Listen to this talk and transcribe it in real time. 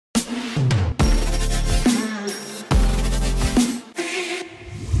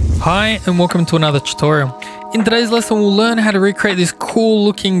Hi and welcome to another tutorial. In today's lesson we'll learn how to recreate this cool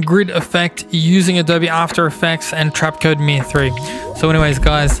looking grid effect using Adobe After Effects and Trapcode Mir 3. So anyways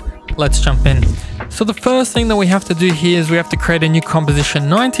guys, let's jump in. So the first thing that we have to do here is we have to create a new composition.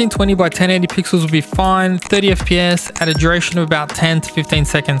 1920 by 1080 pixels will be fine, 30 FPS at a duration of about 10 to 15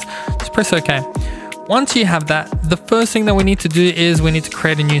 seconds. Just press OK. Once you have that, the first thing that we need to do is we need to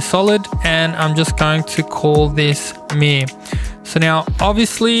create a new solid, and I'm just going to call this Mir. So now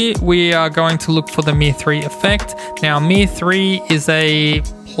obviously we are going to look for the Mir 3 effect. Now Mir 3 is a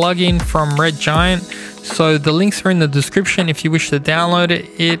plugin from Red Giant, so the links are in the description if you wish to download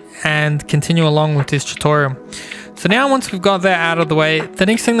it and continue along with this tutorial. So now once we've got that out of the way, the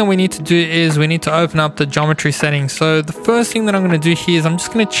next thing that we need to do is we need to open up the geometry settings. So the first thing that I'm going to do here is I'm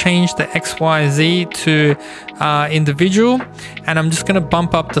just going to change the XYZ to individual, and I'm just going to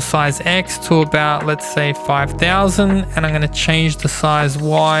bump up the size X to about, let's say 5,000, and I'm going to change the size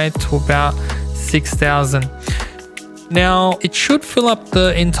Y to about 6,000. Now it should fill up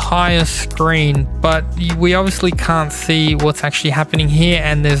the entire screen, but we obviously can't see what's actually happening here,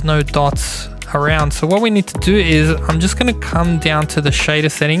 and there's no dots around. So what we need to do is I'm just going to come down to the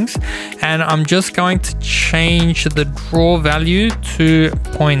shader settings, and I'm just going to change the draw value to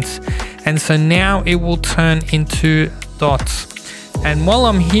points, and so now it will turn into dots. And while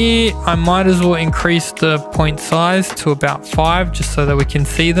I'm here, I might as well increase the point size to about 5 just so that we can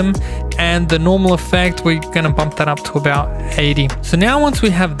see them, and the normal effect we're going to bump that up to about 80. So now once we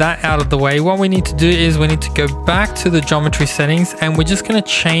have that out of the way, what we need to do is we need to go back to the geometry settings, and we're just going to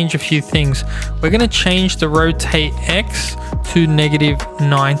change a few things. We're going to change the rotate X to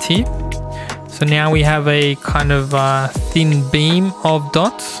 -90. So now we have a kind of thin beam of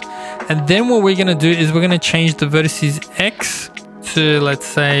dots, and then what we're going to do is we're going to change the vertices X to, let's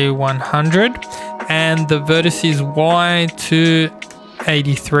say, 100, and the vertices Y to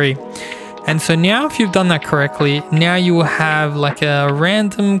 83. And so now if you've done that correctly, now you will have like a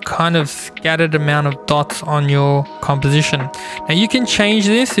random kind of scattered amount of dots on your composition. Now you can change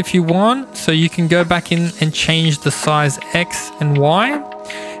this if you want, so you can go back in and change the size X and Y,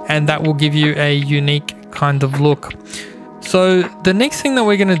 and that will give you a unique kind of look. So the next thing that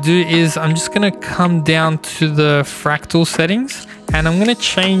we're going to do is I'm just going to come down to the fractal settings, and I'm going to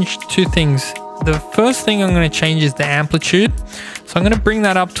change two things. The first thing I'm going to change is the amplitude. So I'm going to bring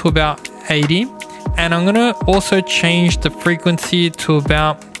that up to about 80, and I'm going to also change the frequency to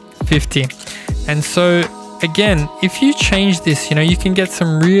about 50. And so again, if you change this, you know, you can get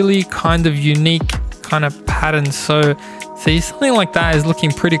some really kind of unique kind of patterns. So see, something like that is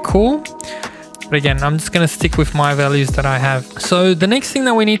looking pretty cool. But again, I'm just going to stick with my values that I have. So the next thing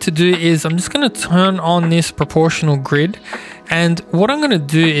that we need to do is I'm just going to turn on this proportional grid. And what I'm going to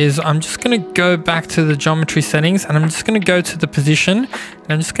do is I'm just going to go back to the geometry settings, and I'm just going to go to the position, and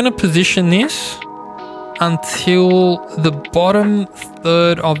I'm just going to position this until the bottom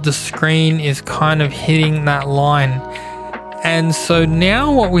third of the screen is kind of hitting that line. And so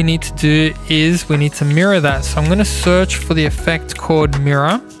now what we need to do is we need to mirror that. So I'm going to search for the effect called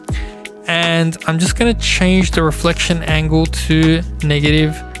mirror, and I'm just going to change the reflection angle to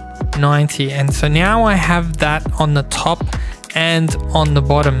 -90. And so now I have that on the top and on the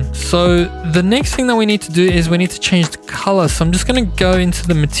bottom. So the next thing that we need to do is we need to change the color. So I'm just going to go into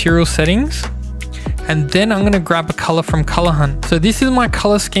the material settings, and then I'm going to grab a color from Color Hunt. So this is my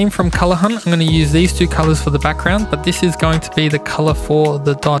color scheme from Color Hunt. I'm going to use these two colors for the background, but this is going to be the color for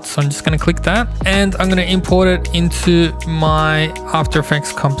the dots. So I'm just going to click that, and I'm going to import it into my After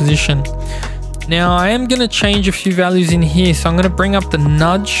Effects composition. Now I am going to change a few values in here. So I'm going to bring up the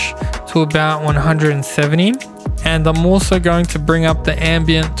nudge to about 170. And I'm also going to bring up the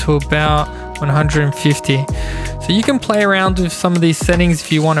ambient to about 150. So you can play around with some of these settings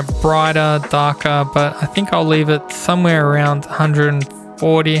if you want it brighter, darker, but I think I'll leave it somewhere around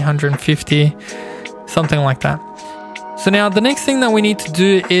 140, 150, something like that. So now the next thing that we need to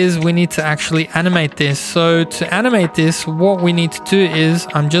do is we need to actually animate this. So to animate this, what we need to do is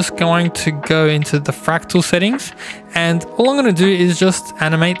I'm just going to go into the fractal settings, and all I'm going to do is just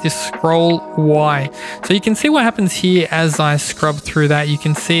animate this scroll Y. So you can see what happens here as I scrub through that. You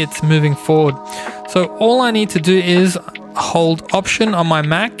can see it's moving forward. So all I need to do is hold Option on my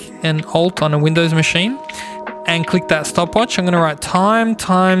Mac and Alt on a Windows machine and click that stopwatch. I'm going to write time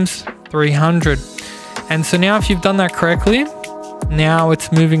times 300. And so now if you've done that correctly, now it's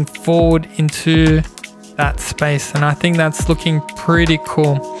moving forward into that space, and I think that's looking pretty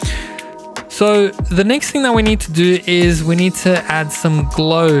cool. So the next thing that we need to do is we need to add some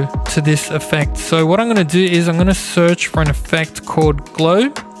glow to this effect. So what I'm going to do is I'm going to search for an effect called glow,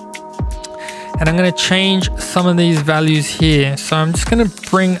 and I'm going to change some of these values here. So I'm just going to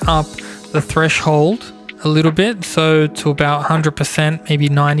bring up the threshold a little bit, so to about 100%, maybe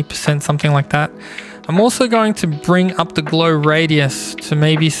 90%, something like that. I'm also going to bring up the glow radius to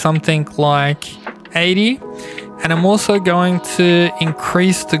maybe something like 80, and I'm also going to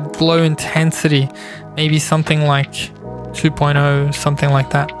increase the glow intensity, maybe something like 2.0, something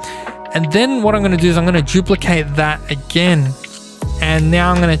like that. And then what I'm going to do is I'm going to duplicate that again, and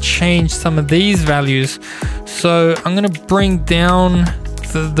now I'm going to change some of these values. So I'm going to bring down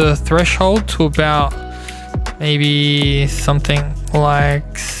the threshold to about maybe something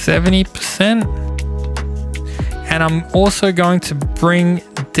like 70%, and I'm also going to bring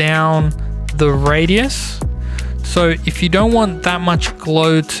down the radius. So if you don't want that much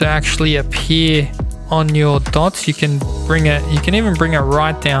glow to actually appear on your dots, you can even bring it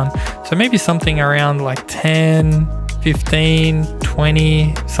right down. So maybe something around like 10, 15,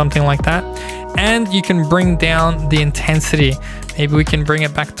 20, something like that. And you can bring down the intensity. Maybe we can bring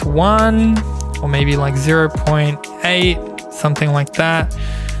it back to 1, or maybe like 0.8, something like that.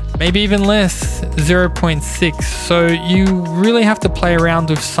 Maybe even less, 0.6. So you really have to play around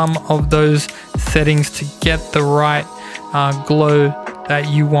with some of those settings to get the right glow that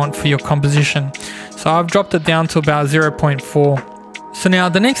you want for your composition. So I've dropped it down to about 0.4. So now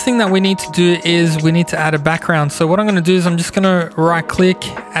the next thing that we need to do is we need to add a background. So what I'm going to do is I'm just going to right click,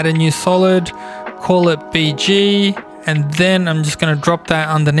 add a new solid, call it BG, and then I'm just going to drop that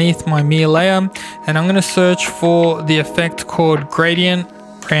underneath my mirror layer, and I'm going to search for the effect called gradient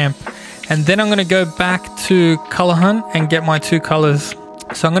ramp, and then I'm going to go back to color hunt and get my two colors.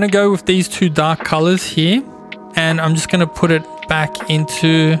 So I'm going to go with these two dark colors here, and I'm just going to put it back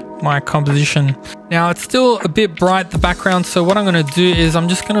into my composition. Now it's still a bit bright, the background, so what I'm going to do is I'm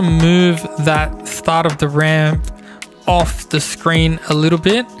just going to move that start of the ramp off the screen a little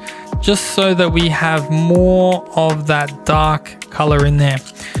bit, just so that we have more of that dark color in there.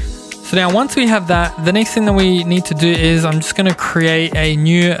 So now once we have that, the next thing that we need to do is I'm just going to create a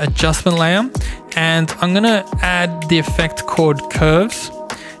new adjustment layer, and I'm going to add the effect called curves.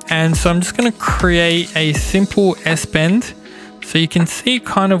 And so I'm just going to create a simple S-bend. So you can see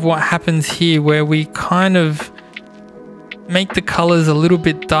kind of what happens here, where we kind of make the colors a little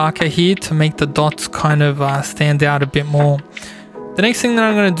bit darker here to make the dots kind of stand out a bit more. The next thing that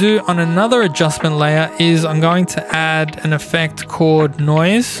I'm going to do on another adjustment layer is I'm going to add an effect called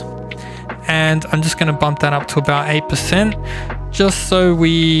noise, and I'm just going to bump that up to about 8%, just so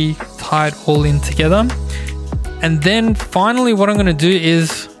we tie it all in together. And then finally what I'm going to do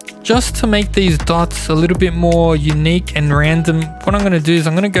is, just to make these dots a little bit more unique and random, what I'm going to do is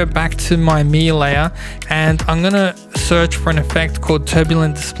I'm going to go back to my mirror layer, and I'm going to search for an effect called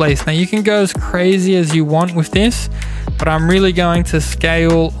turbulent displace. Now you can go as crazy as you want with this, but I'm really going to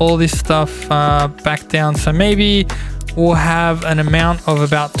scale all this stuff back down. So maybe we'll have an amount of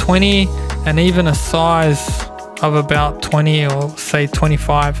about 20, and even a size of about 20, or say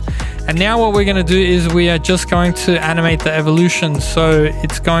 25. And now what we're going to do is we are just going to animate the evolution, so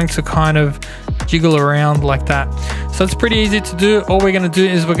it's going to kind of jiggle around like that. So it's pretty easy to do. All we're going to do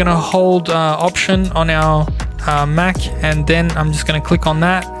is we're going to hold Option on our Mac, and then I'm just going to click on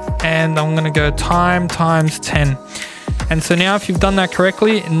that, and I'm going to go time times 10. And so now if you've done that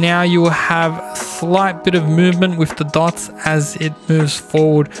correctly, now you will have a slight bit of movement with the dots as it moves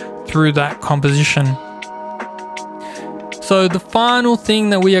forward through that composition. So the final thing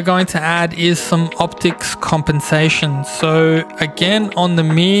that we are going to add is some optics compensation. So again, on the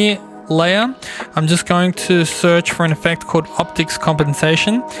mirror layer, I'm just going to search for an effect called optics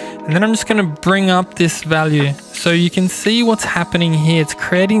compensation, and then I'm just going to bring up this value. So you can see what's happening here. It's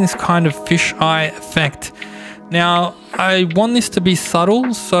creating this kind of fisheye effect. Now I want this to be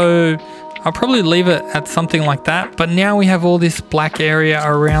subtle, so I'll probably leave it at something like that, but now we have all this black area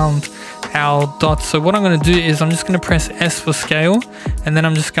around our dots. So what I'm going to do is I'm just going to press S for scale, and then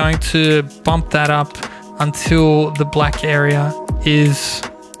I'm just going to bump that up until the black area is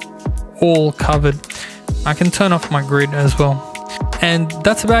all covered. I can turn off my grid as well. And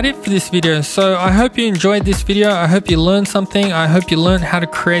that's about it for this video. So I hope you enjoyed this video. I hope you learned something. I hope you learned how to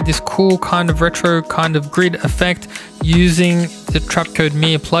create this cool kind of retro kind of grid effect using the Trapcode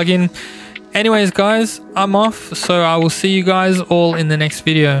Mirror plugin. Anyways guys, I'm off, so I will see you guys all in the next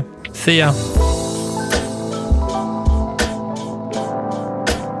video. See ya.